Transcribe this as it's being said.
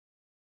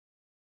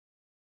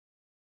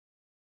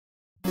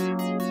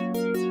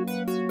On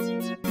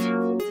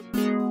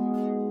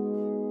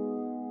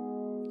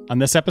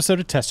this episode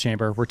of Test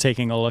Chamber, we're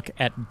taking a look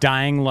at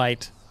Dying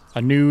Light,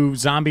 a new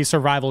zombie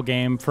survival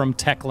game from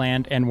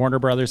Techland and Warner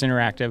Brothers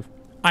Interactive.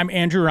 I'm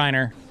Andrew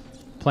Reiner.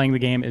 Playing the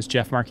game is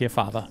Jeff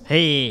Marchiafava.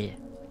 Hey.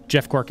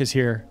 Jeff Cork is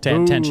here to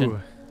add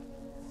tension.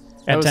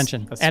 Add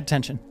tension.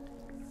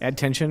 Add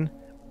tension.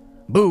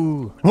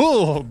 Boo.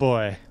 Oh,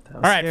 boy.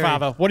 All right, scary.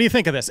 Fava, what do you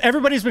think of this?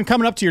 Everybody's been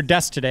coming up to your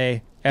desk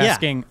today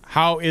asking,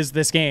 how is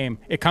this game?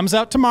 It comes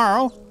out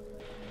tomorrow.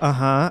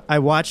 Uh-huh. I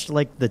watched,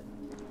 like, the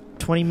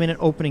 20-minute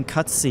opening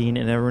cutscene,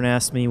 and everyone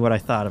asked me what I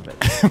thought of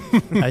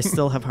it. I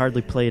still have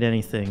hardly played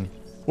anything.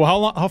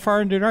 Well, how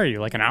far into it are you?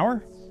 Like an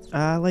hour?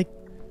 Like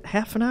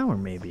half an hour,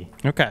 maybe.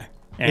 Okay.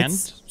 And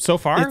so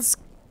far? It's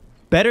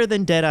better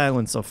than Dead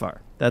Island so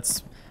far.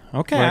 That's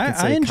okay. what I can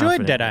say I enjoyed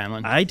confidently. Dead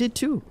Island. I did,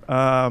 too.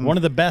 One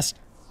of the best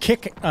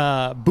kick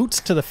boots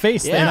to the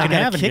face that you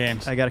can have in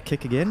games. I got to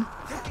kick again.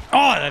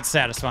 Oh, that's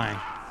satisfying.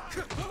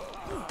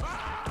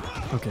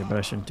 Okay, but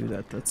I shouldn't do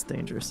that. That's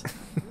dangerous.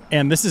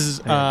 And this is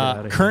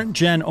current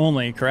gen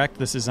only, correct?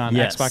 This is on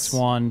Xbox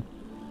One,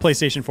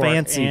 PlayStation 4,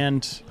 Fancy.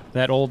 and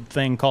that old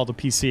thing called a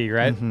PC,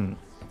 right? Mm-hmm.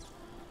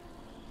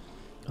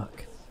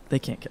 Look, they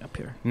can't get up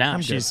here.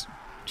 Now she's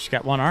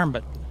got one arm,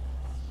 but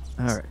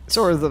all right.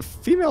 So are the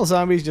female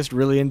zombies just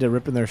really into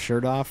ripping their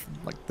shirt off,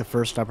 like the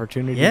first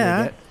opportunity they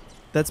get?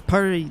 That's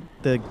part of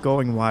the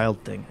going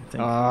wild thing,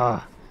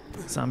 I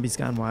think. Zombies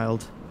gone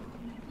wild.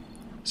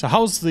 So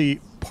how's the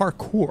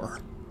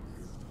parkour?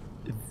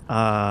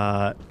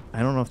 I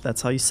don't know if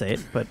that's how you say it,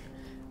 but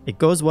it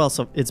goes well.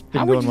 So it's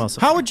been going well so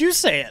far. How would you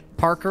say it?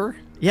 Parker?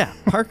 Yeah,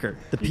 Parker.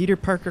 The Peter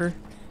Parker.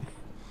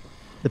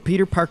 The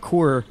Peter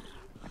parkour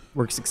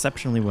works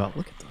exceptionally well.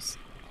 Look at this.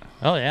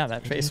 Oh yeah,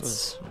 that face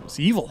was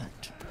evil.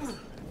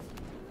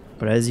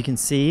 But as you can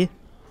see,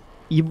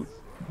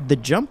 the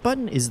jump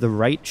button is the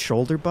right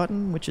shoulder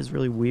button, which is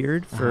really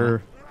weird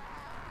for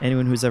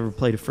anyone who's ever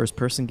played a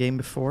first-person game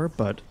before.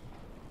 But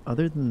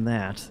other than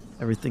that,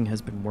 everything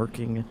has been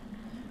working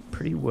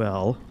pretty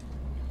well.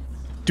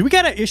 Do we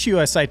got to issue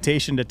a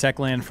citation to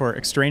Techland for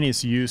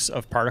extraneous use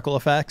of particle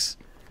effects?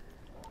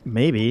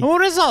 Maybe.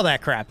 What is all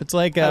that crap? It's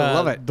like I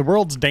love it. The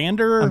world's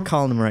dander. I'm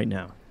calling them right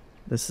now.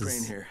 This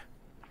is... Here.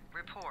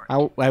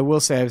 I will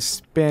say I've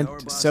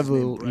spent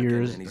several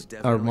years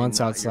or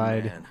months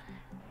outside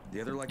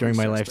during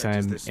my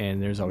lifetime,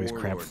 and there's always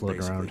crap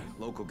floating around.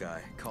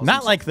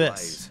 Not like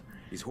this.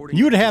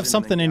 You would have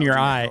something in your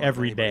eye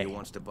every day.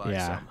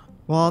 Yeah.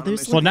 Well,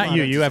 there's... Well, not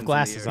you. You have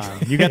glasses on.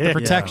 You got the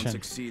protection.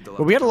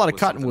 But we had a lot of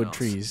cottonwood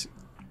trees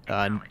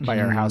by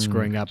our house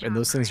growing up, and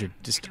those things are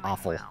just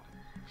awful.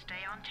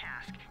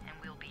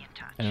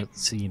 I don't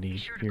see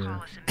any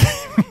here.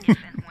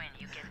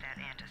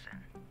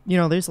 You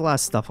know, there's a lot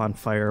of stuff on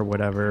fire or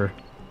whatever.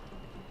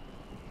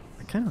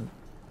 I kind of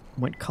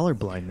went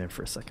colorblind there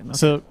for a second. Okay.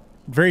 So,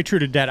 very true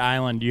to Dead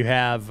Island, you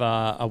have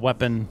a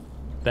weapon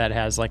that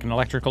has like an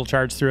electrical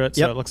charge through it.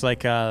 So it looks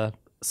like...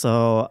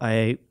 So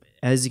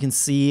as you can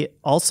see,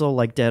 also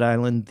like Dead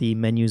Island, the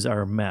menus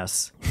are a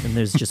mess. And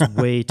there's just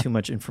way too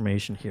much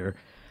information here.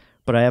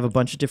 But I have a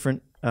bunch of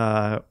different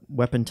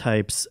weapon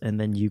types, and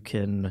then you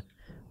can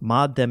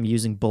mod them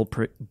using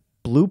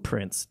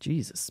blueprints.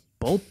 Jesus,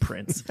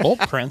 blueprints.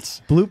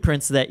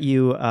 Blueprints that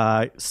you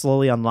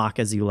slowly unlock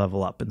as you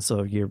level up. And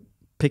so you're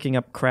picking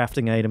up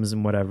crafting items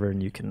and whatever,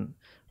 and you can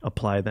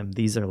apply them.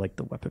 These are like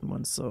the weapon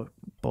ones. So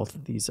both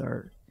of these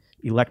are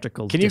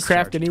electrical. Can you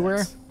craft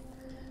anywhere?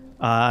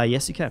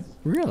 Yes, you can.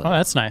 Really? Oh,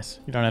 that's nice.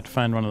 You don't have to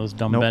find one of those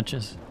dumb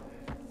benches.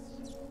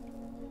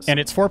 And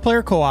it's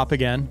 4-player co-op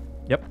again.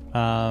 Yep.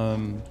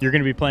 You're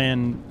going to be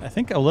playing, I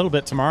think, a little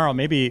bit tomorrow.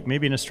 Maybe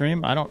in a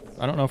stream. I don't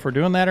know if we're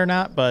doing that or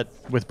not. But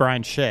with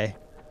Brian Shea.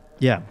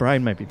 Yeah,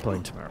 Brian might be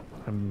playing tomorrow.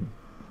 I'm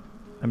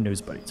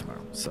news buddy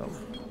tomorrow, so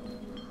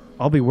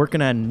I'll be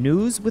working on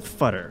news with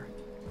Futter.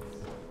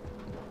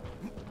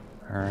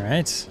 All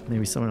right.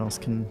 Maybe someone else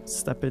can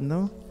step in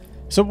though.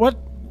 So what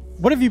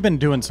have you been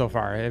doing so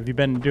far? Have you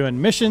been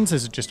doing missions?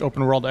 Is it just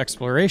open world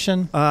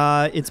exploration?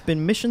 It's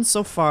been missions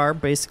so far.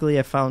 Basically,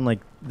 I found like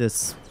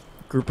this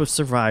group of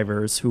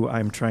survivors who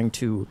I'm trying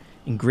to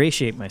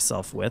ingratiate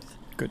myself with.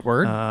 Good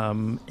word.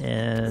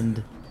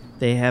 And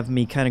they have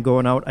me kind of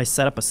going out. I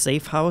set up a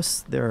safe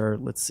house.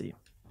 Let's see.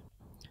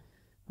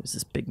 There's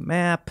this big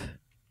map.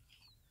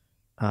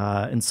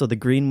 And so the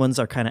green ones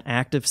are kind of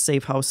active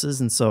safe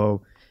houses. And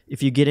so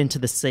if you get into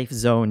the safe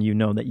zone, you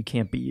know that you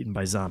can't be eaten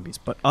by zombies.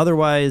 But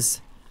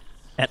otherwise,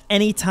 at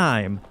any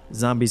time,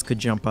 zombies could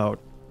jump out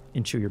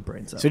and chew your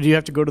brains out. So do you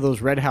have to go to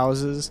those red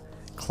houses,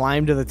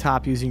 climb to the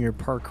top using your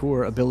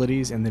parkour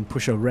abilities, and then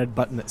push a red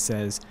button that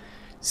says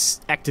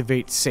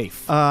activate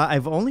safe?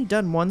 I've only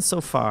done one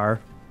so far,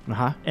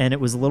 and it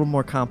was a little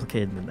more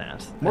complicated than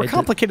that. More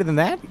complicated than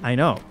that? I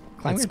know.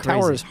 Climbing a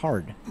tower is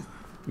hard.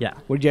 Yeah.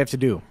 What did you have to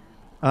do?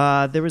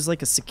 There was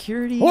like a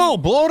security... Whoa,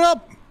 blow it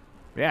up!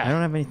 Yeah. I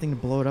don't have anything to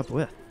blow it up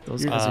with.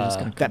 Those guys are just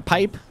going to... That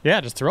pipe? Yeah,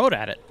 just throw it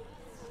at it.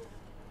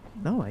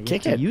 No, I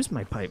have to use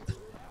my pipe.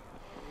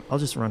 I'll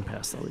just run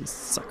past all these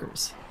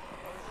suckers.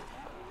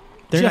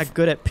 They're not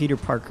good at Peter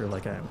Parker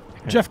like I am.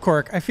 Jeff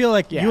Cork, I feel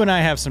like you and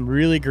I have some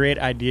really great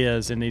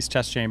ideas in these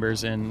test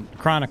chambers in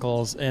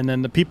Chronicles, and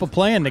then the people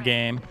playing the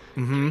game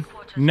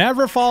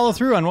never follow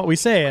through on what we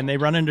say, and they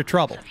run into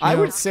trouble. I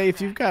would say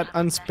if you've got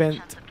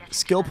unspent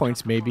skill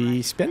points,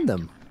 maybe spend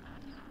them.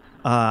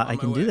 I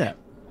can do that.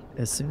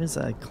 As soon as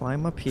I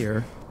climb up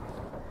here,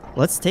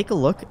 let's take a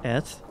look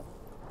at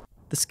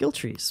the skill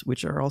trees,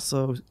 which are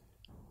also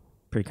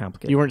pretty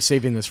complicated. You weren't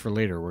saving this for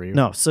later, were you?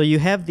 No. So you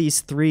have these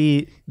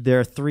three. There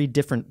are three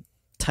different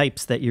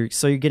types that you're.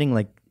 So you're getting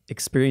like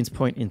experience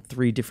point in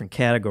three different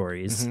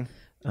categories.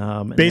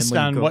 And Based then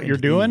when you on go what you're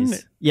into doing?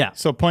 these- yeah.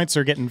 So points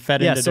are getting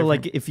fed Yeah. into So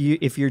different...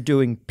 like if you're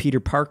doing Peter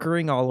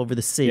Parkering all over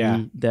the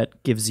city,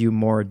 that gives you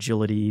more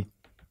agility.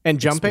 And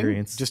jumping?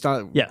 Experience. Just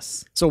on.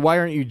 Yes. So why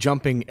aren't you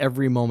jumping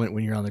every moment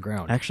when you're on the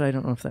ground? Actually, I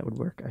don't know if that would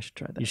work. I should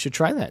try that. You should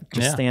try that.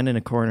 Just stand in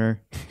a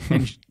corner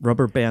and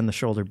rubber band the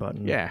shoulder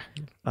button. Yeah.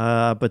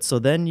 But so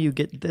then you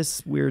get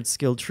this weird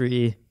skill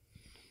tree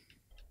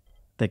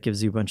that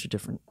gives you a bunch of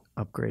different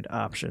upgrade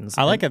options.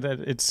 I like it that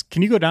it's...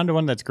 Can you go down to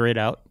one that's grayed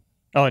out?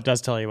 Oh, it does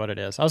tell you what it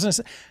is. I was going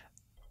to say...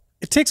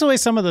 It takes away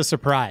some of the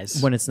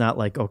surprise. When it's not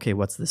like, okay,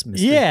 what's this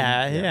mystery?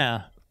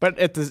 Yeah. But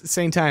at the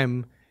same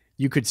time,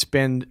 you could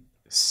spend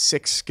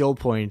 6 skill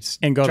points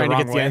And go the trying to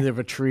wrong get to way. the end of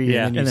a tree.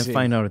 Yeah. And And then, then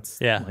find out it's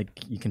Yeah. like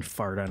you can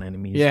fart on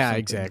enemies. or Yeah, something,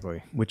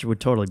 exactly. Which would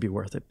totally be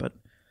worth it. But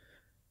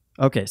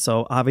okay,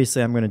 so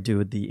obviously I'm going to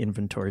do the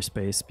inventory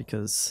space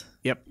because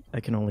Yep. I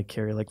can only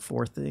carry like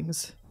 4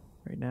 things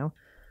right now.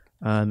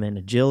 And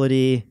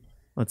agility.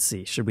 Let's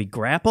see. Should we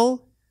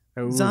grapple?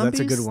 Oh, Zombies?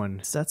 that's a good one.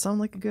 Does that sound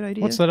like a good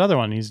idea? What's that other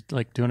one? He's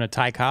like doing a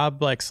Ty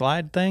Cobb like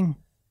slide thing.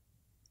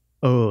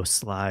 Oh,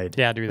 slide.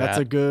 Yeah, do that. That's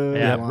a good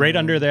one. right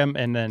under them,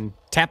 and then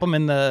tap them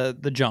in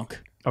the junk.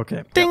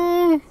 Okay.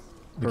 Ding.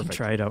 We can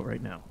try it out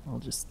right now. I'll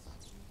just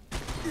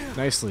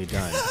Nicely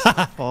done.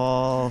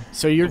 fall.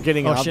 So you're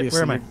getting Oh obviously shit,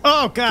 where am I? you're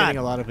Oh getting a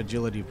god. lot of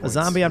agility points. A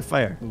zombie on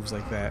fire. Moves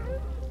like that.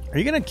 Are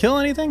you gonna kill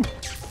anything?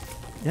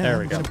 Yeah, There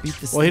we I'm go. gonna beat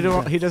this Well, he thing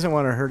don't. to He doesn't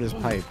want to hurt his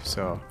pipe,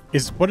 so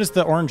What is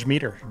the orange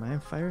meter? Am I on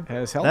fire?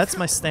 has health. That's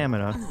my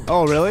stamina.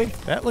 Oh, really?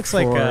 That looks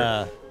like For-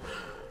 a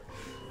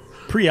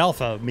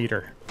pre-alpha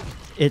meter.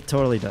 It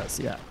totally does,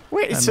 yeah.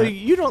 Wait, I'm so not-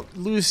 you don't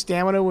lose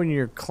stamina when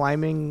you're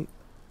climbing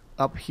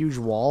up huge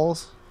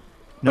walls?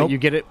 Nope. But you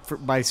get it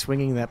by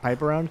swinging that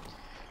pipe around?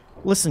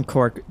 Listen,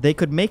 Cork, they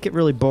could make it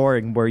really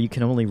boring where you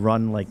can only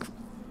run like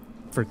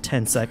for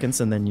 10 seconds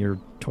and then you're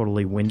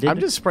totally winded. I'm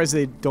just surprised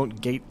they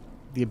don't gate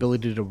the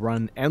ability to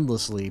run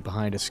endlessly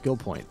behind a skill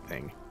point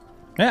thing.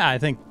 Yeah, I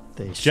think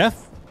They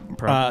Jeff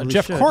probably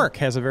Jeff should. Cork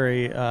has a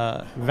very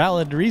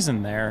valid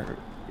reason there.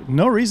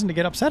 No reason to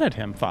get upset at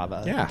him,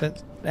 Fava. Yeah.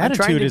 That I'm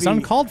trying attitude to is be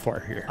uncalled for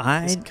here.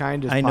 as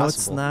kind as I know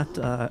possible. it's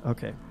not.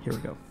 Okay, here we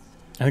go.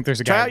 I think there's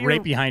a Try guy out your-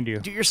 right behind you.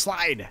 Do your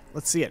slide.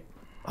 Let's see it.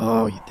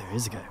 Oh, there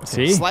is a guy.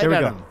 Okay. See? Slide There we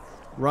at go. him.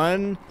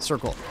 Run,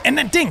 circle. And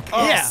then dink.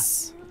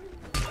 Yes.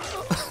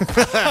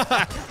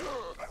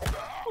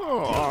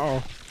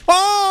 Oh!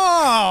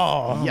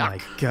 Oh my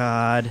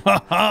god.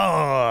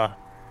 Oh!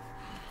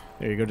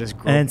 There you go. Just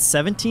grope. And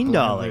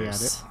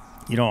 $17. it.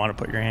 You don't want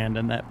to put your hand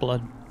in that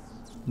blood.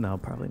 No,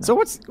 probably not.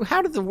 So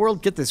how did the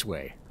world get this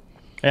way?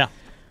 Yeah.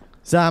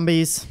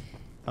 Zombies.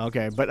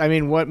 Okay, but I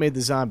mean, what made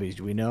the zombies?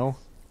 Do we know?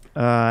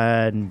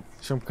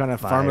 Some kind of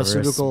Virus,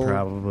 pharmaceutical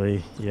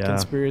probably. Yeah.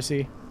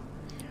 conspiracy?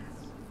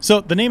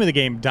 So the name of the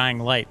game, Dying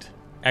Light,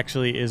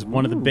 actually is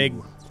one of the big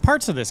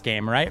parts of this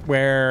game, right?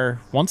 Where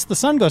once the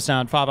sun goes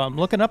down, Fava, I'm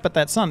looking up at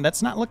that sun.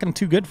 That's not looking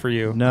too good for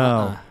you.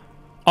 No.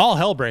 All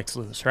hell breaks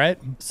loose, right?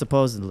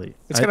 Supposedly.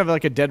 It's kind of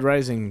like a Dead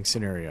Rising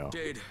scenario.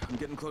 Jade, I'm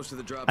getting close to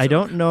the drop I zone.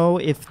 don't know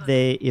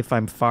if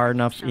I'm far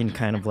enough in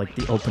kind of like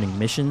the opening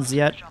missions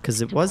yet,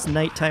 because it was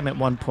nighttime at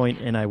one point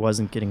and I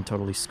wasn't getting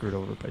totally screwed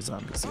over by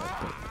zombies yet.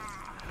 But,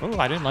 Oh,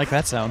 I didn't like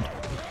that sound.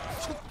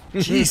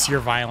 Jeez,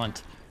 you're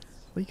violent.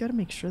 well, you got to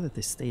make sure that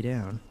they stay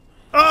down.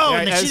 Oh, Yeah,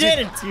 and as she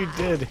didn't. You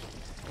did.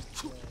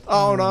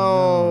 Oh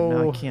no!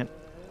 No, I can't.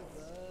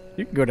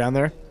 You can go down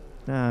there.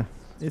 Nah,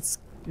 it's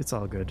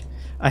all good.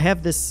 I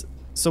have this.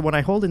 So when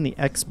I hold in the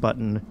X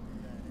button,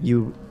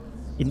 you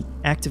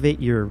activate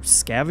your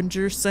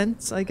scavenger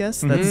sense. I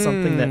guess that's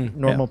something that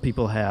normal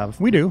people have.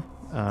 We do.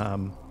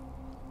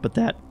 But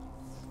that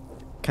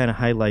kind of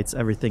highlights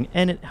everything,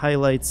 and it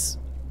highlights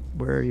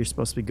where you're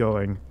supposed to be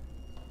going.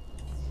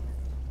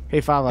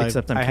 Hey, Fava.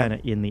 Except I'm I kind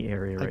have- of in the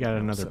area I right got now,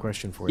 another so-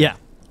 question for you. Yeah.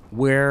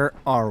 Where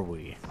are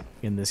we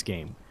in this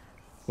game?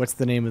 What's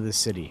the name of the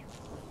city?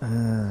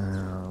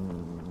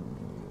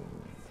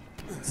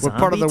 What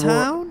part of the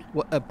Zombie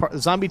world?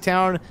 Zombie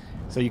Town.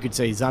 So you could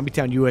say Zombie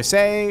Town,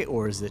 USA,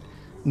 or is it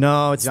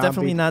No, it's Zombie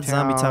definitely not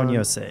Zombie Town, Town.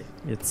 USA.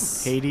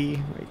 It's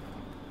Haiti?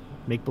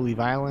 Make Believe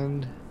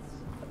Island?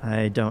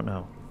 I don't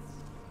know.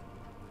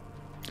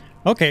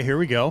 Okay, here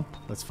we go.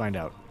 Let's find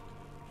out.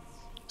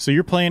 So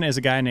you're playing as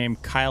a guy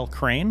named Kyle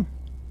Crane.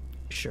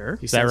 Sure.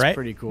 He Is that sounds right?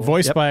 pretty cool.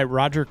 Voiced Yep. by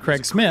Roger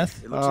Craig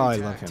Smith. It looks Oh, I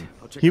intact. love him.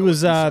 I'll check He out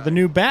was what's the inside.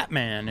 new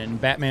Batman in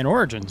Batman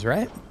Origins,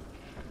 right?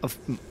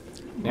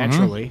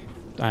 Naturally.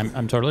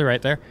 I'm totally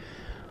right there.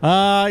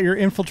 You're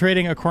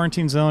infiltrating a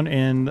quarantine zone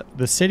in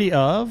the city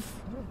of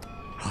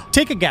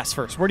Take a guess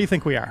first. Where do you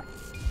think we are?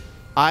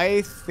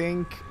 I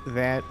think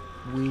that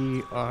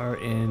we are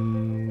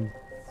in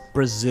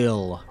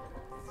Brazil.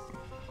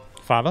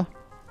 Fava?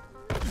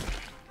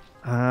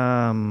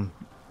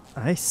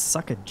 I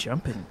suck at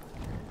jumping.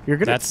 You're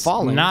good That's at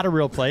falling. not a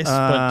real place, but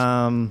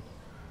I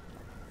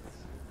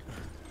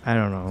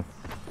don't know.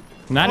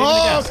 not even a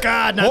guess.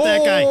 God, not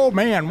that guy. Oh,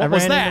 man, what I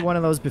was ran that? into one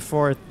of those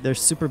before. They're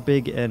super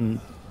big and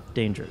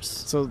dangerous.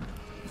 So,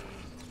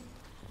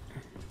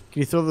 can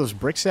you throw those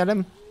bricks at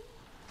him?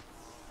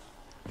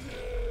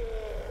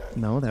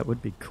 No, that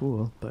would be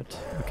cool, but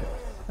okay.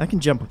 I can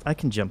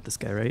jump this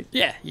guy, right?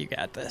 Yeah, you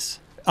got this.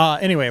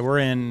 Anyway, we're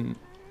in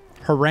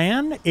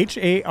Haran,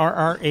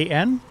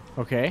 Harran.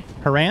 Okay.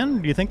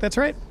 Haran, do you think that's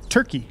right?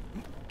 Turkey.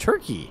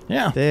 Turkey.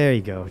 Yeah. There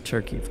you go.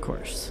 Turkey, of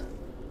course.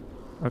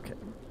 Okay.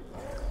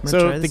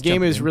 So the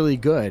game is really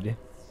good.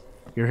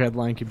 Your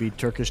headline could be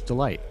Turkish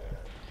Delight.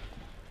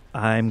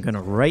 I'm going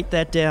to write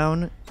that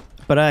down,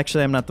 but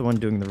actually I'm not the one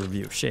doing the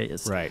review. Shay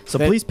is. Right. So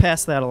please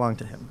pass that along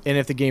to him. And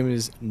if the game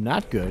is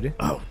not good,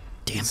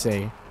 Damn.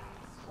 say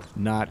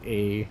not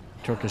a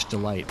Turkish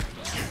Delight.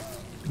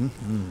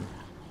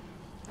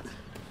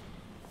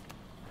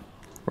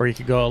 Or you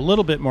could go a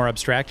little bit more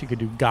abstract. You could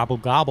do gobble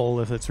gobble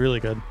if it's really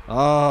good.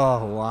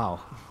 Oh, wow.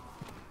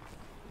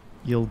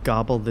 You'll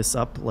gobble this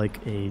up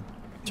like a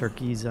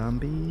turkey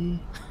zombie?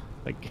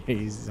 Like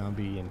a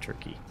zombie in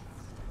Turkey.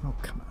 Oh,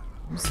 come on.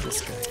 Who's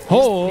this guy?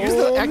 Oh, Use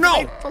the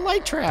no! the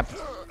light trap.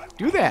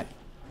 Do that.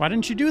 Why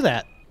didn't you do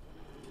that?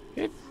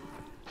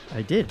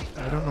 I did.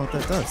 I don't know what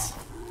that does.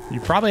 You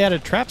probably had a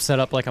trap set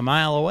up like a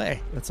mile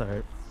away. That's all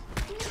right.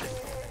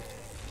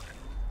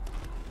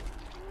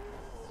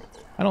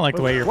 I don't like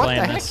the way you're What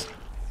playing the this. heck?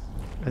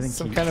 I think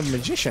Some kind of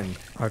magician.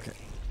 Okay.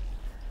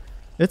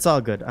 It's all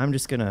good. I'm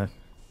just going to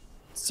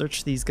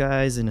search these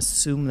guys and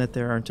assume that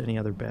there aren't any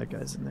other bad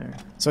guys in there.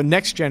 So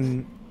next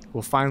gen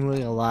will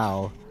finally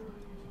allow,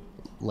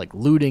 like,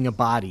 looting a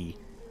body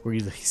where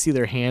you see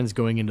their hands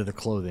going into their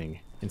clothing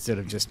instead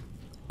of just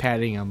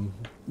patting them.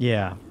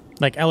 Yeah.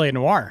 Like L.A.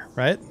 Noire,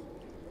 right?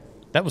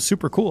 That was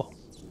super cool.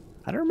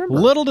 I don't remember.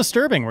 Little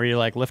disturbing where you're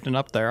like lifting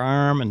up their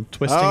arm and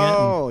twisting it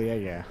Oh, yeah,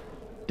 yeah. and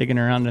digging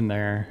around in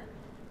their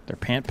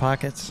pant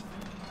pockets.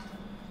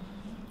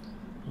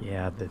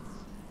 Yeah.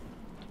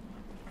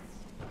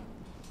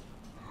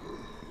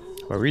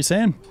 What were you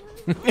saying?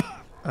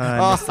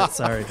 I missed it.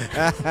 Sorry.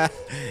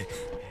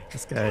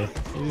 This guy.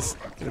 You just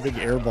get a big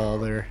air ball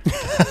there.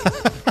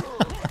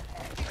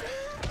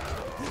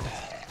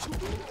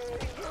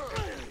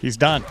 He's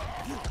done.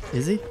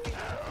 Is he?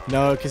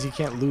 No, because you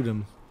can't loot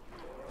him.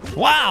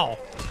 Wow!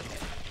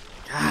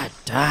 God,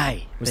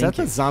 die. Was Thank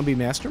that you. the zombie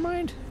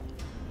mastermind?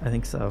 I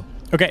think so.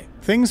 Okay,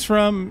 things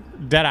from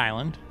Dead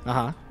Island.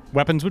 Uh-huh.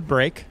 Weapons would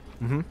break.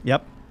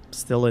 Yep.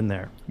 Still in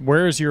there.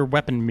 Where's your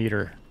weapon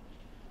meter?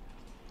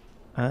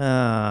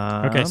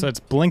 Okay, so it's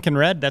blinking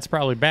red. That's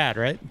probably bad,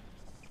 right?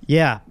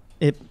 yeah.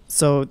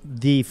 So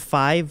the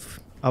 5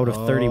 out of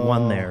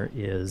 31 there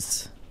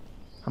is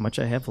how much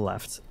I have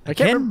left. I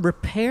can't can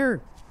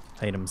repair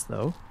items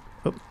though.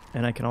 Oh,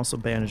 and I can also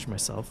bandage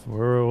myself.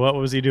 What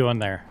was he doing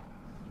there?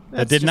 That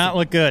That's did just not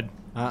look good.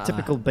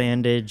 Typical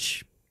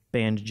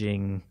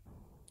bandaging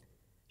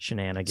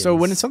shenanigans. So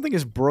when something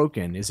is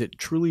broken, is it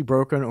truly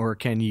broken or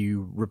can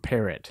you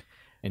repair it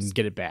and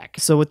get it back?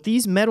 So with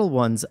these metal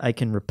ones, I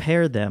can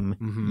repair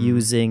them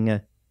using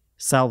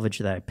salvage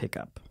that I pick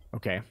up.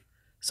 Okay.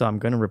 So I'm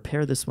going to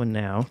repair this one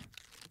now.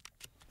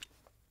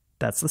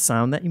 That's the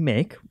sound that you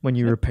make when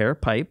you repair a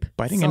pipe.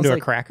 Biting Sounds into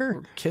like a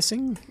cracker?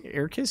 Kissing?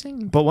 Air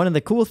kissing? But one of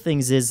the cool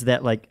things is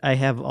that like I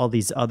have all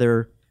these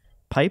other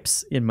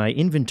pipes in my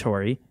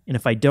inventory, and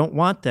if I don't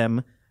want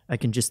them, I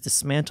can just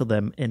dismantle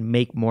them and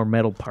make more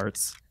metal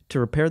parts to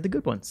repair the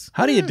good ones.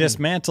 How do you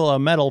dismantle a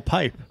metal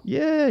pipe?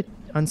 Yeah,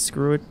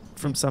 unscrew it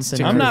from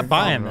something. I'm or- not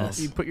buying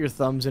this. You put your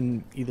thumbs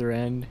in either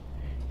end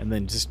and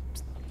then just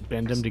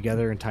bend them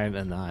together and tie it in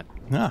a knot.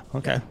 Ah,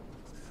 okay.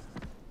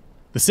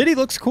 The city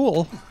looks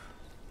cool.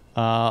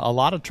 A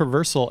lot of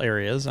traversal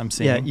areas I'm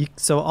seeing. Yeah,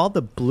 so all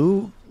the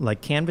blue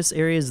like canvas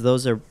areas,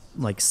 those are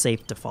like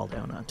safe to fall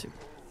down onto.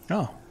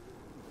 Oh.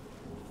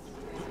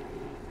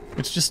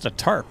 It's just a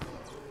tarp.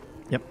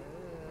 Yep.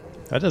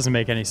 That doesn't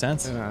make any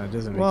sense. It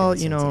doesn't make Well,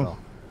 any you sense at know, all.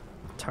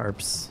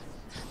 tarps.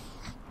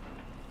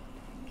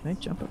 Can I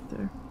jump up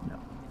there? No.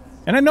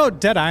 And I know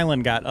Dead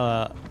Island got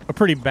a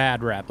pretty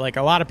bad rep. Like,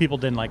 a lot of people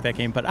didn't like that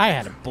game, but I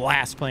had a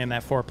blast playing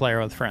that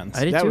 4-player with friends.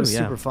 I did That too, was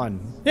yeah. super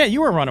fun. Yeah,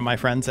 you were one of my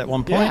friends at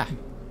one point. Yeah.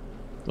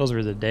 Those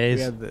were the We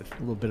days. had a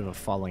little bit of a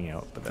falling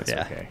out, but that's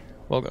Yeah. okay.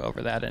 We'll go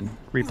over that and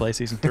replay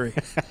Season 3.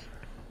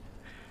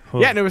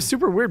 Yeah, and it was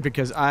super weird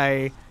because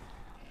I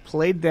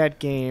played that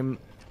game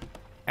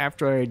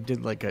after I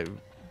did like a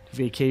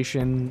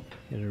vacation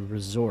in a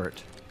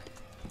resort.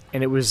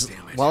 And it was,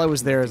 while I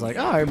was there, I was like,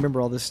 oh, I remember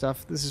all this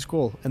stuff. This is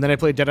cool. And then I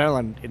played Dead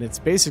Island, and it's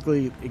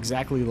basically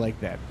exactly like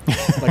that.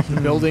 Like,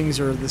 the buildings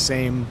are the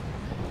same.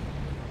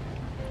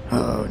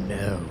 Oh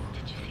no.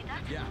 Did you see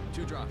that? Yeah,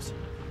 2 drops.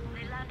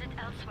 They landed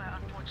elsewhere,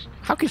 unfortunately.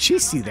 How could she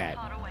see that?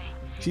 Far away.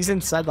 She's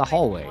inside the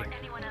hallway. Before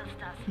anyone else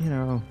does. You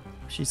know,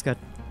 she's got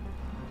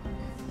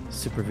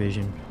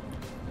supervision.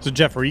 So,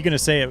 Jeff, were you going to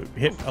say it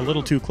hit a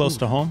little too close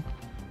to home?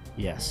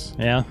 Yes.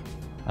 Yeah.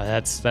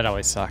 That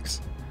always sucks.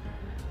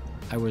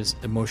 I was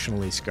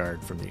emotionally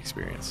scarred from the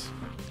experience.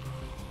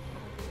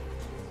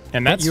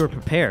 And But that's you were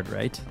prepared,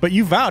 right? But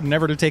you vowed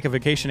never to take a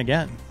vacation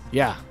again.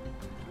 Yeah.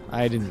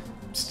 I didn't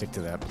stick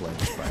to that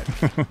pledge,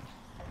 but...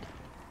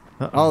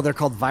 Oh, they're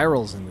called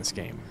virals in this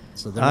game.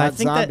 So they're not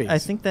zombies. I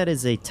think that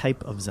is a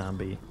type of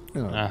zombie.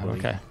 Oh, boy.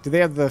 Okay. Do they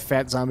have the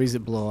fat zombies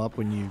that blow up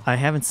when you... I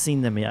haven't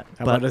seen them yet,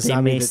 How but about a they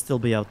zombie may that- still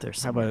be out there How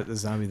somewhere. about the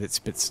zombie that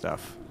spits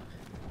stuff?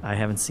 I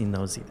haven't seen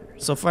those either.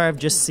 So far, I've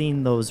just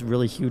seen those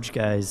really huge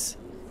guys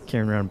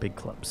carrying around big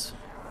clubs.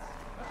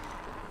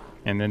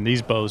 And then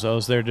these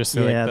bozos, they're just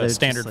Yeah, like they're the just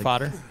standard like-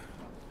 fodder.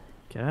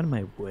 Get out of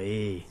my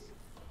way.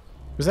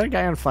 Was that a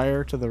guy on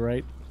fire to the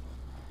right?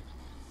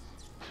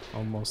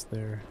 Almost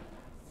there.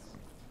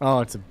 Oh,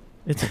 it's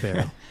It's a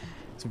barrel.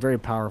 a very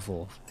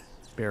powerful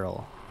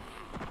barrel.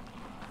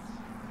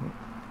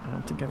 I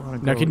don't think I want to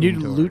go Now, can you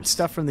indoors. loot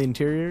stuff from the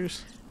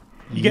interiors?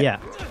 You get- Yeah.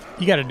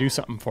 You got to do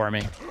something for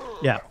me.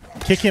 Yeah.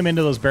 Kick him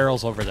into those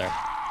barrels over there.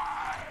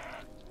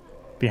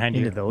 Behind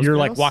you. Into those You're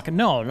like barrels? walking.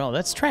 No,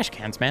 that's trash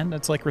cans, man.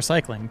 That's like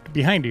recycling.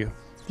 Behind you.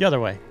 The other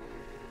way.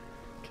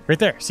 Right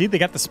there. See, they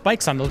got the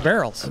spikes on those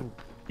barrels.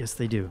 Yes,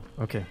 they do.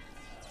 Okay.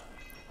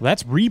 Well,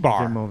 that's Get 'em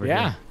rebar. over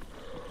Yeah. here.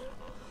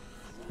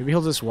 Maybe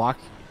he'll just walk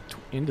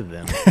into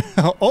them.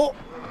 Oh.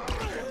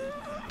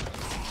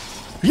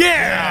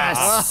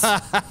 Yes!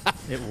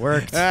 It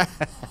worked.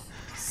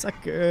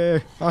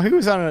 Sucker. Oh, he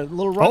was on a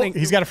little Oh, running.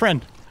 he's got a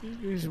friend.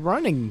 He was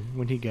running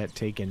when he got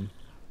taken.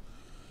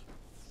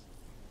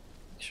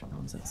 Sure no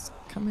one's else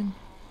coming.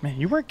 Man,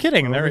 you weren't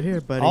kidding. Over They're-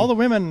 here, buddy. All the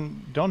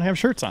women don't have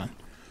shirts on.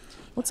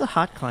 What's a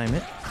hot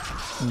climate?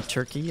 In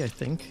Turkey, I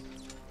think.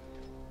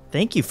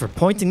 Thank you for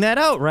pointing that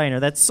out, Reiner.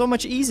 That's so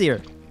much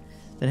easier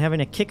than having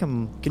to kick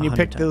them. Can you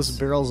pick those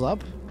barrels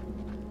up?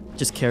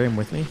 Just carry them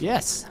with me?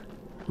 Yes.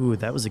 Ooh,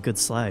 that was a good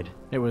slide.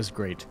 It was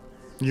great.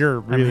 You're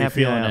really I'm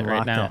happy feeling I it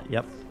right unlocked now. that.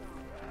 Yep.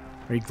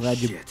 Are you glad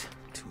you Shit.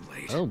 Too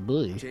late. Oh,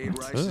 boy. Jade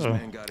Rice's Oh.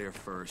 man got here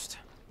first.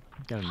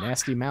 got a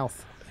nasty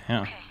mouth?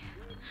 Yeah.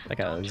 Like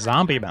a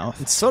zombie mouth.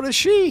 And so does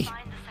she. Find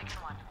the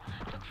second one.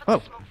 Look for Oh.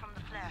 the smoke from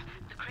the flare.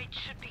 The crate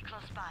should be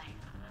close by.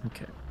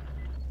 Okay.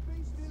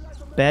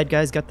 Bad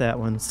guys got that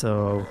one,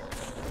 so...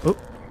 Oh,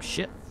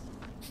 shit.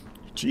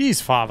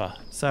 Jeez, Fava.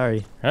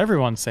 Sorry.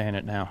 Everyone's saying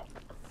it now.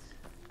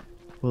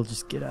 We'll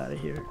just get out of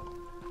here.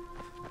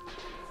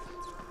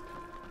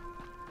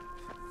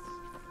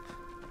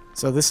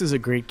 So this is a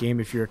great game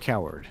if you're a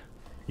coward.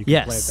 You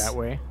can play it Yes. that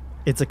way.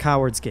 It's a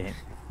coward's game.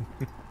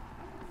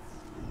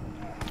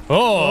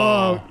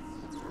 Oh!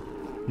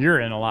 You're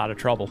in a lot of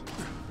trouble.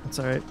 That's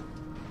all right.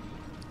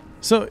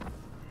 So,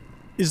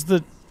 is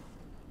the...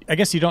 I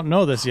guess you don't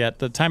know this yet.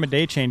 The time of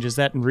day change, is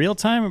that in real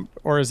time?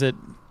 Or is it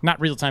not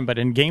real time, but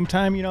in game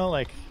time, you know?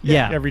 Like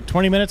Yeah. every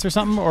 20 minutes or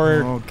something?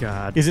 Or Oh,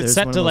 God. is it There's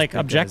set one to of those like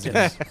big guys.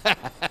 objectives?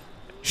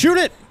 Shoot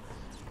it!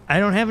 I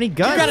don't have any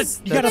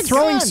guns. You got a That's a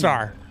throwing gun.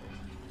 star.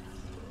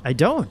 I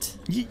don't.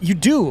 You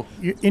do.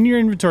 In your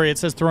inventory, it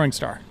says throwing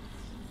star.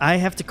 I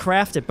have to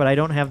craft it, but I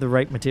don't have the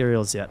right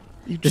materials yet.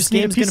 You This just need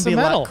a game's piece gonna be of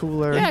a metal. lot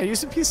cooler. Yeah,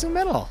 use a piece of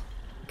metal.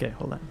 Okay,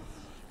 hold on.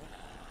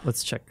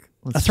 Let's check.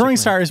 A throwing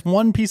star is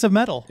one piece of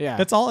metal. Yeah.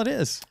 That's all it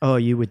is. Oh,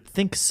 you would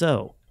think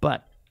so,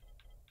 but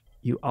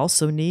you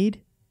also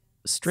need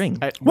string.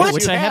 What?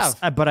 Which You I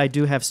have. but I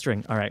do have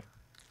string. All right.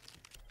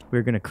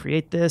 We're going to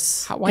create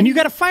this. And you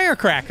got a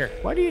firecracker.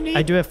 Why do you need?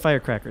 I do have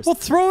firecrackers. Well,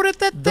 throw it at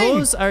that thing.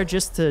 Those are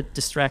just to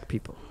distract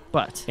people.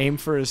 But Aim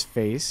for his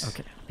face.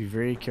 Okay. Be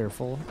very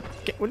careful.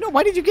 Well, no,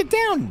 why did you get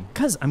down?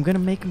 because I'm going to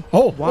make them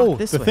Oh, walk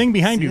this the way. thing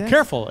behind See you. that?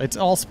 Careful. It's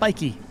all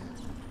spiky.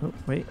 Oh,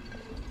 wait.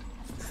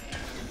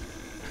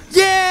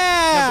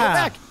 Yeah! Go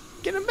back.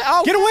 Get him back.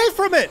 Oh, Get away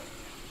from it.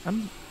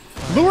 I'm,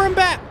 Lure him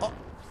back. Oh.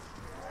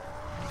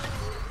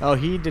 Oh,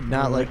 he did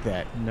not like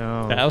that.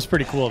 no. That was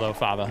pretty cool, though,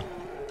 Fava.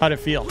 How'd it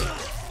feel?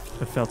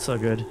 It felt so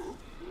good.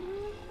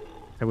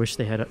 I wish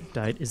they had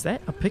died. Is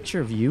that a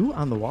picture of you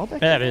on the wall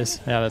back Yeah, it is.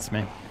 Yeah, that's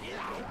me.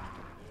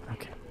 there?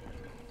 Okay.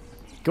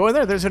 Go in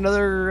there. There's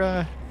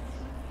another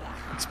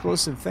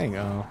explosive thing.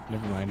 Oh,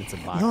 never mind. It's a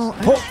box. No.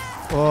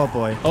 Oh,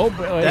 boy. Oh,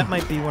 boy. That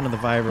might be one of the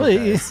viral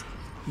Please. guys.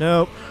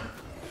 Nope.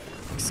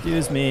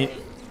 Excuse me.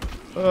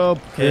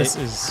 Okay.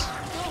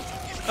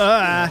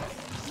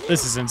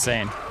 This is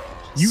insane.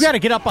 You got to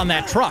get up on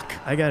that truck.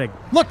 I gotta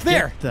Look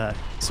there. get the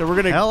So we're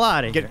gonna hell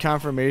out of here. get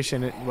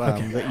confirmation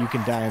that you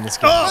can die in this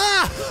game.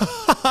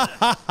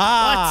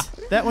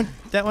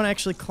 That one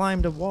actually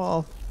climbed a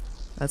wall.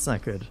 That's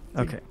not good.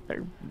 Okay.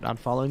 They're not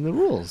following the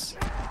rules.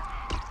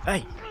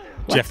 Hey.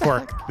 Jeff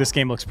Cork, this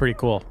game looks pretty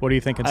cool. What are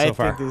you thinking so I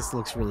far? think this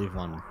looks really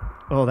fun.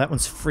 Oh, that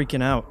one's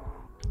freaking out.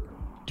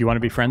 Do you want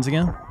to be friends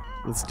again?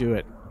 Let's do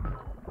it.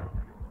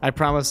 I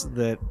promise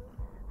that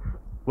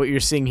what you're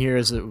seeing here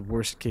is a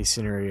worst case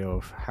scenario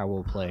of how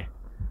we'll play.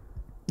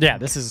 Yeah,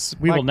 this is.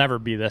 We Mike- will never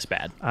be this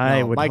bad. I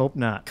No, would my hope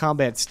not.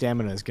 Combat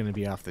stamina is going to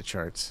be off the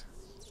charts.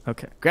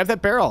 Okay. Grab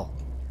that barrel.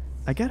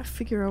 I gotta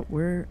figure out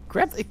where.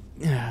 Grab the.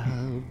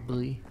 Oh,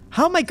 boy.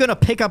 How am I gonna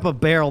pick up a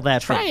barrel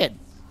that Try big? it.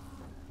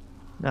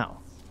 Now.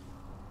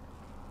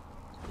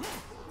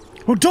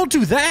 Oh, don't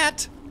do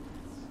that!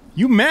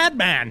 You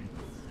madman!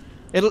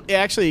 It'll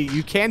actually,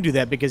 you can do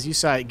that because you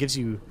saw it gives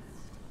you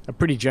a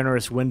pretty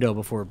generous window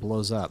before it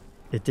blows up.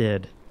 It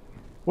did.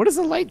 What is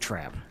a light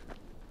trap?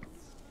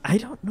 I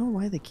don't know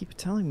why they keep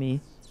telling me.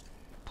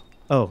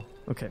 Oh,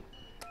 okay.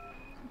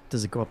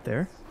 Does it go up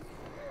there?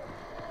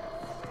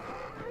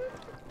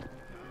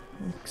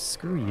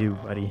 Screw you,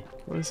 buddy.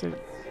 What is it?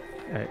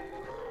 All right.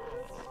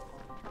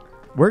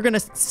 We're going to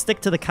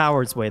stick to the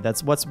coward's way.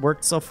 That's what's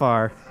worked so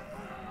far.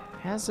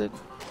 Has it?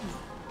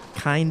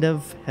 Kind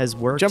of has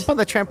worked. Jump on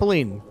the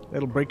trampoline.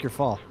 It'll break your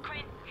fall.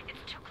 Crane,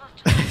 it's too close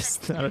to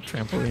It's not a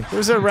trampoline.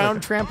 There's a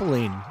round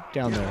trampoline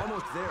down there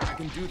Almost there. I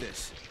can do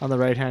this. on the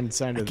right-hand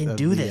side of can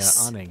do the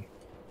this. awning.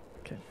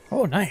 Okay.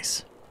 Oh,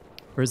 nice.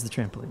 Where's the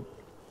trampoline?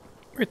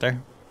 Right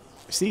there.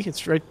 See,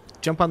 it's right.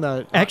 Jump on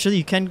the. Actually,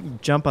 you can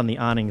jump on the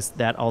awnings.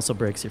 That also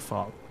breaks your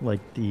fall,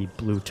 like the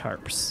blue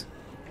tarps.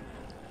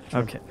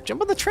 Okay.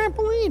 Jump on the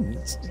trampoline.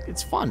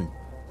 It's fun.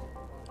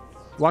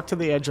 Walk to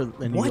the edge and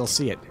What? you'll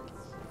see it.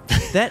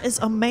 That is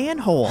a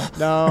manhole.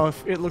 No,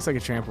 it looks like a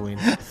trampoline.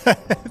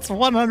 It's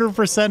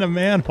 100% a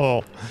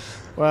manhole.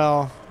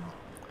 Well,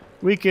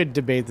 we could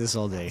debate this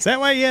all day. Is that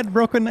why you had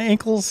broken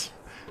ankles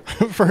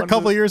for a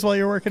couple years while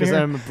you were working Because here?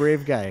 I'm a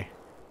brave guy.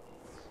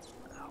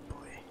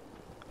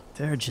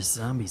 There are just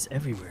zombies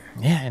everywhere.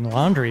 Yeah, and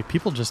laundry.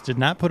 People just did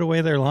not put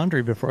away their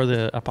laundry before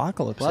the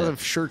apocalypse. A lot hit.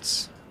 of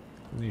shirts.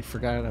 And they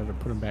forgot how to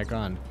put them back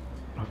on.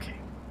 Okay.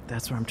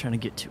 That's where I'm trying to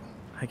get to.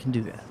 I can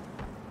do that.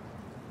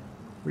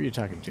 Who are you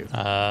talking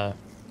to?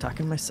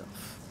 Talking to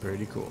myself.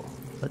 Pretty cool.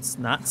 Let's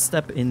not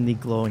step in the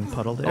glowing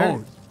puddle there.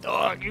 Oh,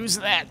 dog, use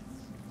that.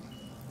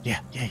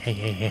 Yeah.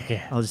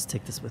 I'll just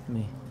take this with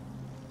me.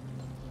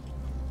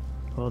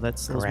 Oh, that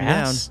slows me down.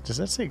 Grass? Does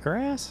that say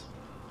grass?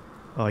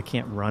 Oh, I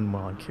can't run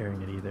while I'm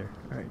carrying it either.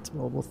 All right,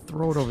 well, we'll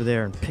throw it over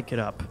there and pick it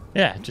up.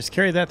 Yeah, just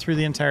carry that through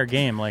the entire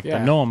game like Yeah.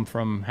 the gnome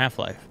from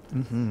Half-Life.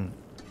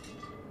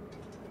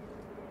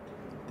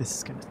 This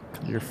is gonna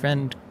come. Your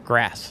friend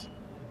Grass.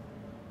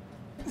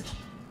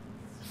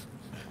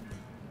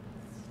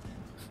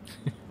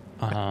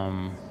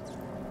 Oh,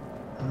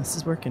 this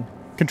is working.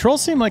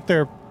 Controls seem like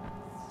they're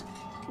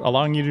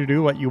allowing you to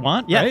do what you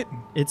want, Yeah, right?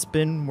 it's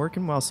been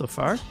working well so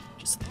far.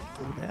 Just do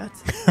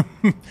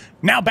that.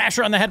 Now bash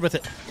her on the head with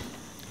it.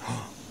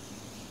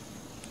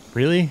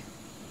 Really?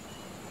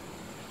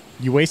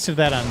 You wasted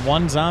that on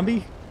one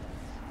zombie?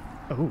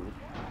 Oh,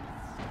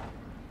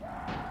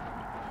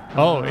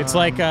 Oh, it's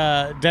like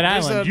Dead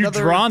Island. You've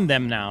another- drawn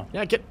them now.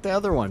 Yeah, get the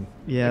other one.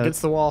 Yeah.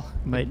 Against the wall.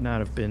 might not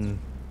have been.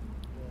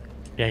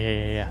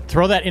 Yeah.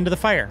 Throw that into the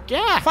fire.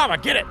 Yeah. Fava,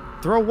 get it.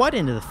 Throw what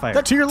into the fire?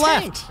 That's To your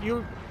tanked.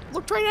 You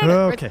looked right at it.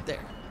 Okay. Right there.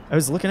 I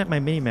was looking at my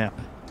mini map.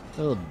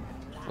 Oh,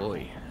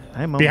 boy.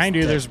 I'm almost Behind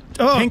you, dead. there's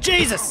Oh, pink,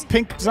 Jesus!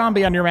 pink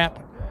zombie on your map.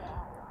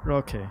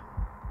 Okay,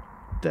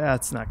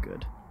 that's not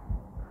good.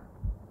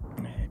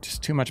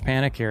 Just too much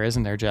panic here,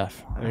 isn't there,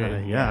 Jeff?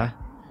 Yeah.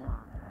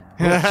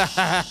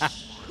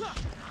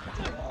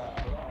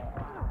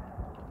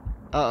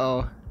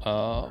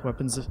 Uh-oh.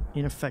 Weapons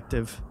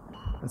ineffective.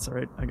 That's all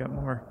right. I got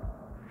more.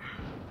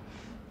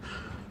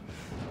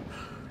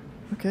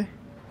 Okay.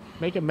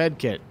 Make a med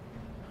kit.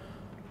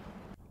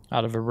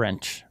 Out of a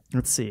wrench.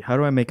 Let's see. How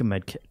do I make a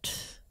med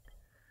kit?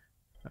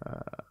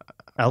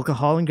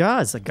 Alcohol and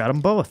gauze. I got them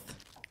both.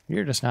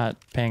 You're just not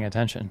paying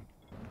attention.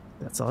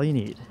 That's all you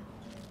need.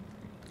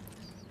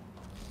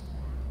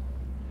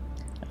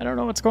 I don't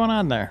know what's going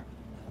on there.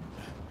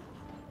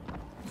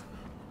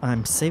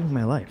 I'm saving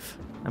my life.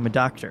 I'm a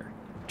doctor.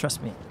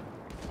 Trust me.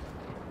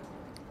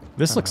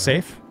 This looks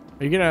safe.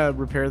 Are you going to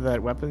repair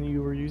that weapon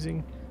you were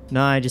using?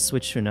 No, I just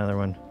switched to another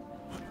one.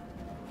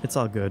 It's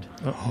all good.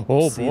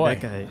 Oh, see, boy.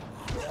 That guy.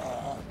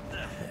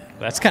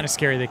 That's kind of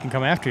scary. They can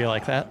come after you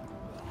like that.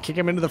 Kick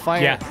him into the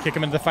fire. Yeah, kick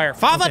him into the fire.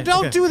 Fava, Okay,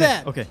 don't okay, do okay,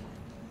 that. Okay.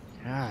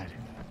 God.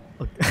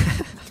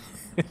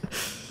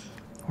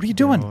 What are you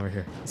doing? Over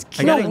here.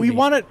 No, we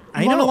want to.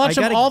 I We want to know, launch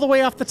I him gotta- all the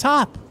way off the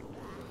top.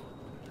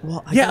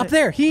 Well, I Yeah, gotta- up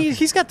there.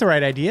 He's got the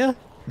right idea.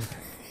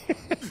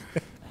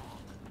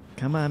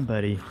 Come on,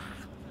 buddy.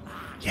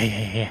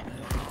 Yeah.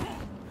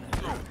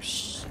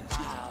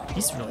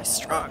 He's really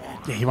strong.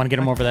 Yeah, you want to get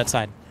him over that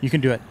side. You can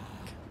do it.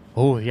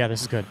 Oh, yeah,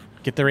 this is good.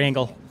 Get their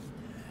angle.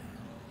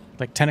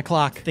 Like 10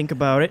 o'clock. Think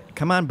about it.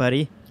 Come on,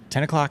 buddy.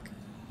 10 o'clock.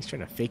 He's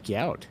trying to fake you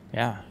out.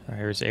 Yeah,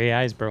 his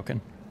AI is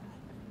broken.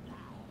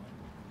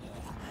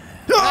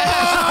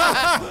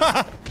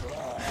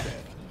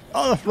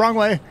 Oh, wrong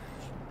way.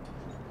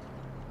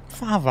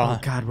 Fava. Oh,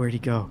 God, where'd he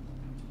go?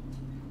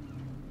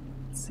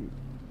 Let's see.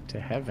 To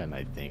heaven,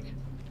 I think.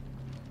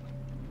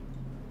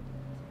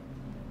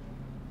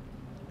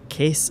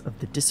 Case of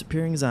the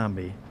disappearing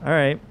zombie. All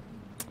right.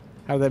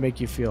 How would that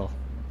make you feel?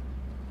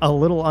 A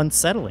little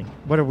unsettling.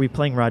 What are we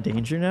playing? Raw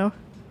Danger now?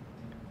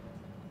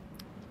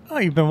 Oh,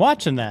 you've been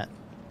watching that.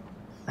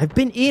 I've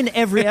been in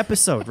every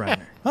episode,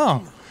 Reiner.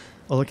 Oh,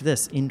 Oh, look at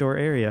this. Indoor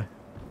area.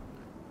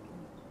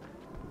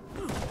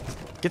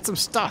 Get some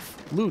stuff.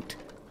 Loot.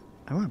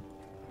 I want.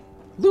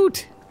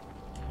 Loot.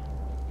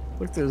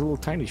 Look, there's a little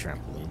tiny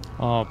trampoline.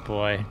 Oh,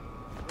 boy.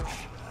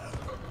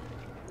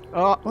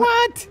 Oh,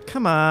 what?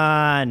 Come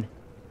on.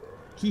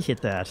 He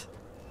hit that.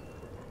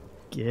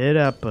 Get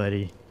up,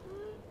 buddy.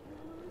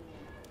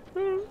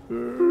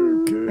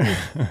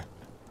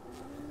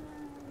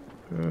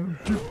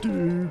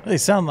 They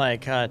sound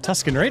like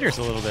Tusken Raiders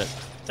a little bit.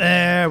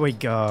 There we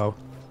go.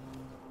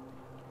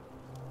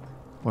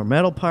 More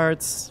metal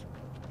parts.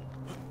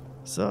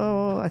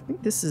 So I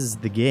think this is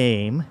the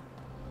game.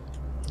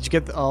 Did you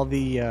get all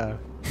the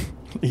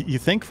You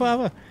think,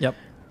 Fava? Yep.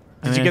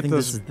 Did you get this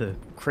those is the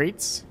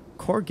crates?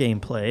 core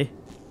gameplay.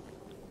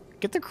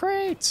 Get the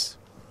crates.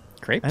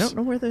 Crepes? I don't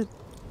know where the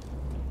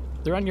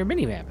They're on your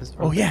mini map.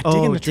 Oh, yeah,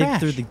 dig in the dig trash.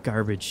 through the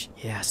garbage.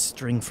 Yeah,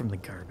 string from the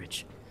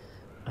garbage.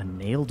 A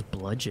nailed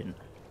bludgeon.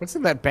 What's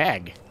in that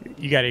bag?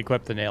 You got to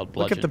equip the nailed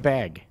bludgeon. Look at the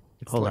bag.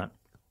 It's Hold like on.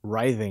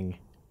 writhing.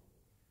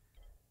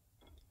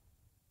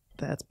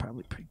 That's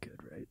probably pretty good,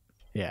 right?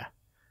 Yeah.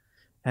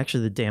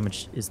 Actually, the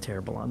damage is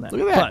terrible on that.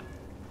 Look at that.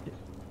 But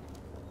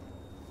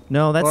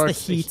no, that's Or the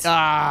it's heat.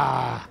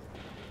 Ah.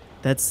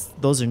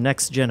 Those are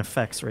next gen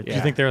effects right Do there.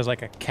 you think there was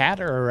like a cat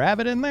or a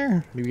rabbit in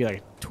there? Maybe like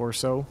a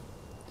torso.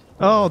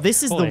 Oh,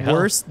 this is Holy the hell.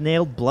 worst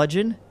nailed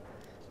bludgeon.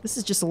 This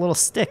is just a little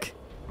stick.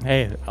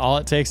 Hey, all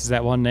it takes is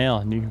that one nail,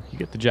 and you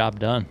get the job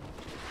done.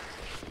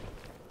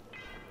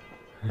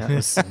 That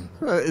was some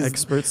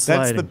expert That's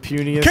sliding. the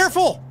puniest.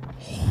 Careful!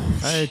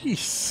 I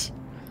Jeez.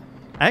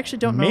 actually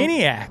don't know.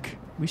 Maniac.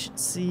 We should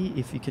see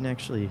if you can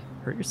actually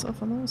hurt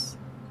yourself on those.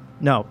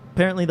 No,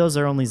 apparently those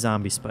are only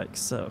zombie spikes,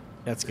 so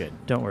That's good.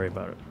 don't worry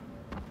about it.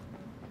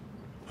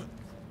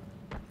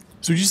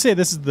 So would you say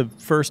this is the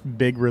first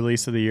big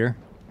release of the year?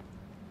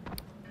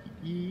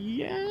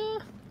 Yeah.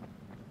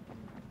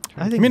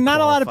 I I think mean, it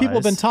not a lot of people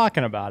have been qualifies.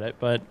 talking about it,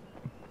 but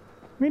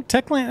I mean,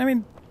 Techland. I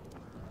mean,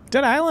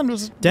 Dead Island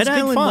was Dead big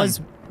Island fun. was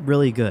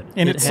really good,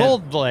 and it had-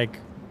 sold like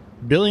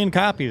billion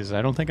copies.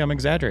 I don't think I'm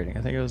exagerating.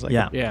 I think it was like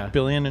Yeah. a Yeah.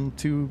 billion and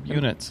 2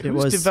 units. It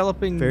Who's was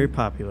developing very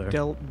popular.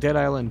 Dead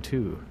Island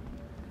 2?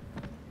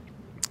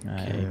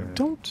 I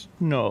don't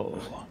know.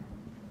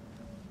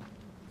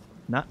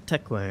 Not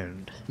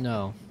Techland.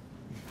 No.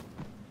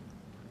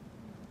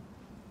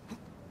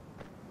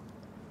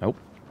 Nope.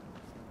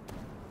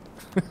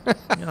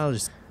 I'll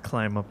just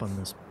climb up on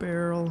this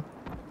barrel.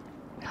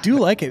 Do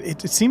like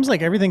it. It seems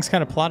like everything's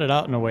kind of plotted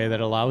out in a way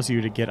that allows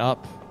you to get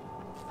up,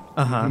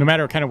 no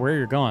matter kind of where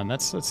you're going.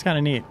 That's kind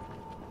of neat.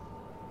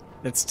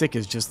 That stick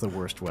is just the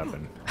worst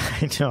weapon.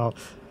 I know.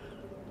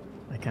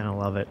 I kind of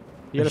love it.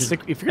 You I gotta should,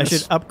 stick. If you're I gonna,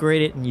 should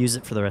upgrade it and use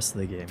it for the rest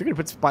of the game. if you're gonna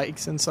put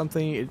spikes in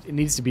something, it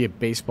needs to be a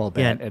baseball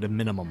bat Yeah. at a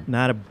minimum.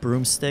 Not a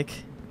broomstick.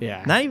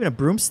 Yeah. Not even a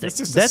broomstick. It's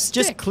just a That's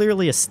just stick.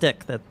 clearly a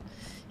stick that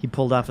he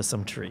pulled off of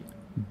some tree.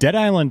 Dead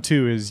Island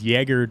 2 is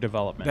Jaeger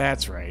development.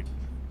 That's right.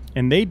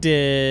 And they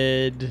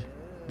did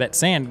that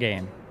sand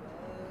game.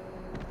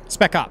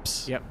 Spec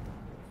Ops. Yep.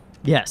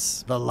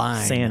 Yes. The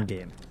Lime. Sand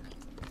game.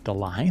 The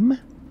lime?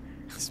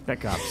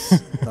 Spec Ops.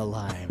 The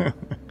Lime.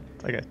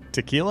 Like a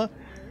tequila?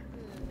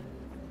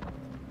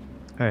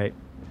 All right.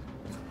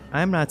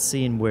 I'm not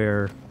seeing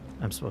where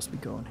I'm supposed to be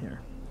going here.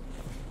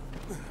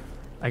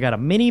 I got a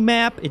mini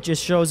map. It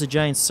just shows a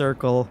giant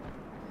circle.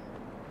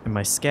 And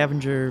my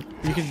scavenger.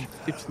 You can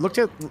look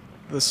at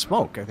the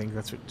smoke. I think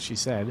that's what she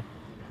said.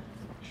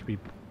 Should be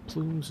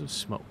plumes of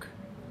smoke.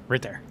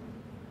 Right there.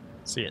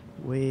 See it?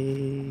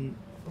 Way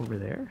over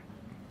there.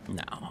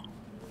 No.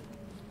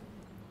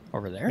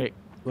 Over there? Hey,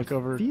 look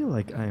over I feel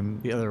like I'm.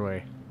 the other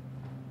way.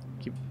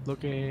 Keep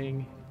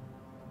looking.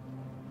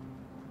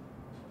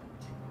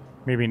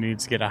 Maybe it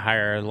needs to get a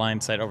higher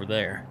line sight over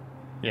there.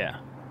 Yeah.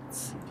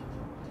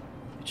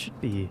 It should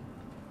be.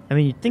 I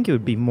mean, you'd think it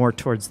would be more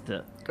towards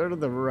the. Go to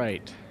the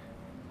right.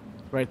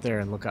 Right there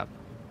and look up.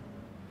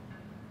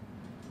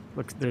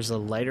 Look, there's a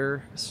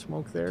lighter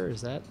smoke there. Is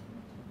that?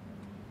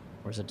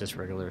 Or is it just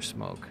regular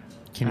smoke?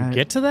 Can you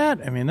get to that?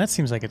 I mean, that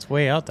seems like it's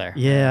way out there.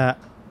 Yeah,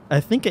 I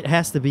think it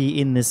has to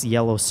be in this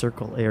yellow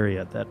circle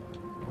area that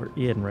we're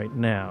in right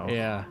now.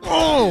 Yeah.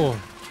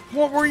 Oh!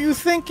 What were you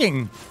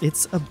thinking?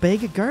 It's a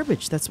bag of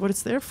garbage. That's what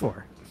it's there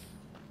for.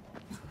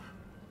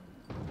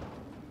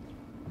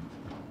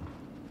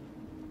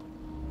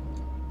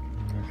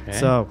 Okay.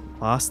 So,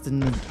 lost in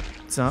the.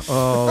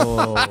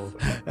 Oh.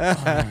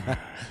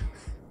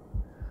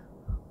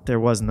 There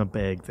wasn't a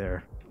bag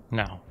there.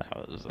 No,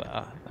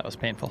 that was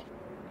painful.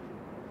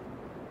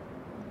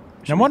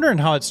 And I'm wondering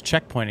how it's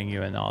checkpointing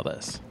you in all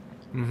this.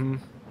 Mm-hmm.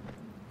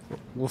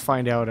 We'll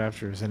find out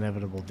after his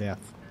inevitable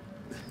death.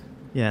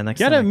 Yeah, next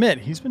Gotta time. admit,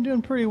 he's been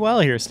doing pretty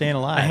well here, staying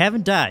alive. I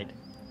haven't died.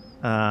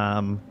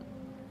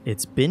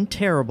 It's been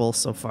terrible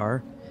so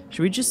far.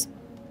 Should we just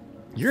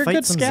You're fight a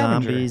good some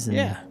scavenger. zombies and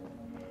Yeah.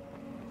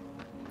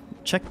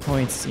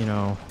 checkpoints? You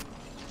know,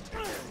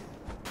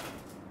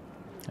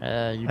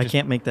 You I just,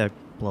 can't make that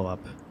blow up.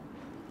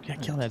 Yeah,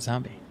 kill that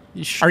zombie.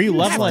 You Are you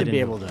have leveling? to be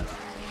able to.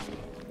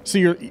 So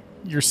your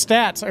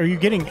stats, are you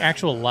getting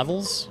actual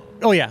levels?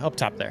 Oh yeah, up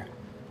top there.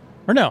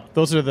 Or no,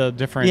 those are the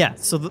different. Yeah,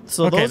 so Okay, those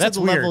are that's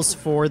the weird. levels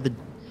for the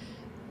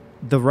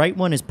The right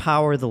one is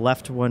power. The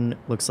left one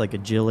looks like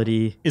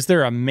agility. Is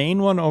there a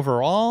main one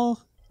overall?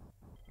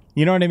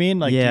 You know what I mean?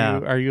 Like, Yeah.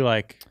 are you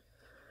like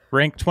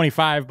rank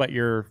 25, but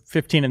you're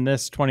 15 in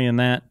this, 20 in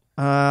that?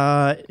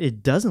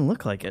 It doesn't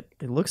look like it.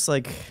 It looks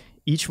like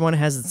each one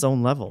has its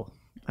own level.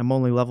 I'm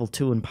only level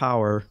 2 in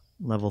power,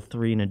 level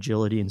 3 in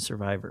agility and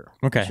survivor.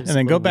 Okay, which and is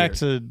then a go little back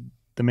weird. to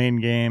the main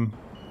game.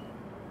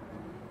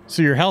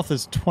 So your health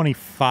is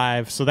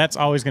 25, so that's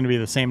always going to be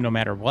the same no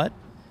matter what?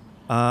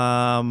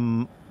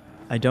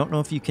 I don't know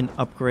if you can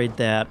upgrade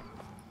that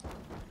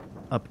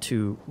up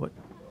to what?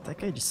 That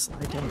guy just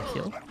slid down the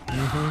hill.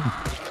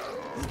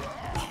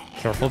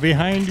 Careful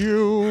behind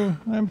you.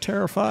 I'm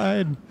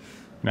terrified.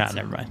 Nah,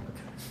 never mind.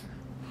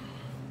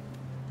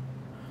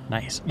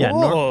 Nice. Yeah,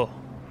 Whoa.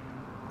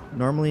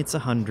 Normally it's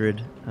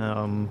 100.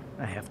 I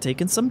have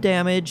taken some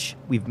damage.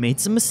 We've made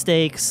some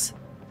mistakes.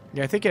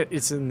 Yeah, I think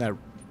it's in that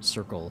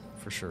circle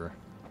for sure.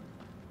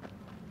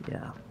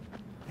 Yeah.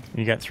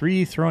 You got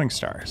 3 throwing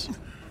stars.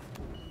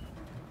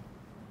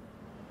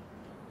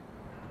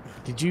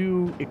 Did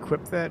you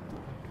equip that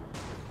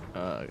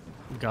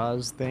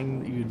gauze thing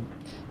that you?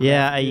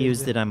 Yeah, I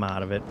used it. I'm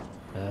out of it.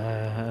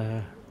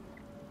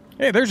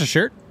 Hey, there's a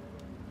shirt.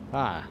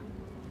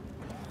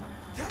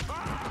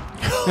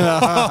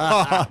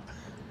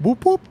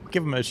 Whoop whoop.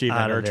 Give him an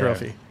achievement Outta or a there.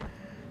 trophy.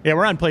 Yeah,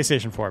 we're on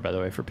PlayStation 4, by the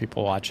way, for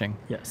people watching.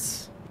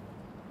 Yes.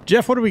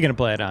 Jeff, what are we going to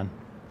play it on?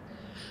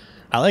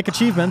 I like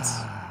achievements.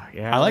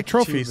 Yeah, I like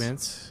trophies.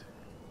 achievements.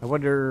 I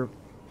wonder.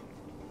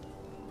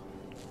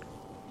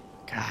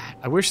 God,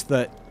 I wish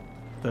that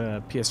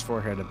the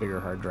PS4 had a bigger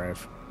hard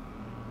drive.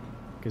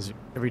 Because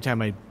every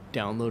time I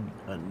download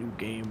a new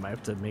game, I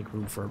have to make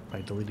room for it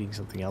by deleting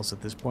something else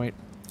at this point.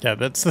 Yeah,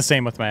 that's the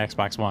same with my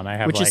Xbox One. I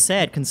have Which like, is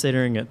sad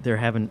considering there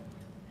haven't.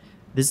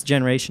 This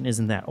generation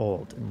isn't that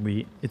old,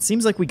 and it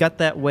seems like we got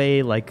that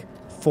way like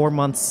 4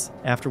 months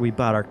after we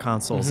bought our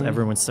consoles.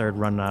 Everyone started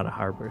running out of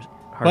hardware.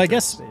 Well, I drive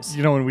guess, space.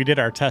 you know, when we did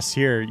our tests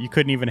here, you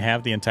couldn't even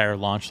have the entire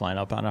launch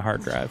lineup on a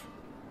hard drive.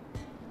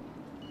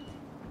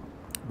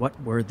 What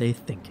were they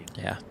thinking?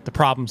 Yeah, the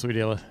problems we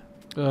deal with.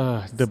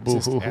 The It's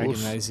just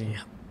boo-hoo-hoos. agonizing.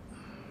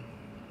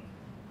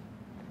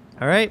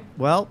 All right,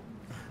 well,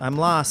 I'm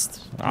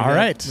lost. All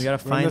right. We gotta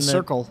We're in find the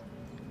circle.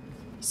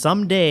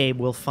 Someday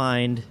we'll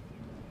find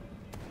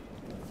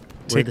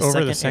where Take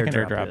over the second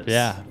airdrop airdrop. is.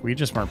 Yeah, we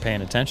just weren't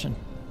paying attention.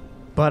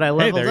 But I Hey,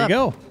 leveled there you up.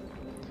 go.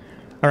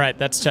 All right,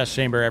 that's Test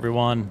Chamber,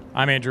 everyone.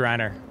 I'm Andrew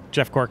Reiner.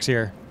 Jeff Cork's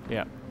here.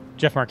 Yeah.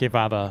 Jeff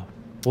Marchiafava.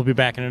 We'll be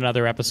back in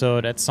another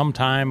episode at some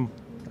time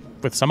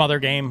with some other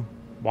game.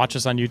 Watch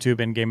us on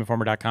YouTube and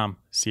GameInformer.com.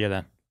 See you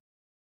then.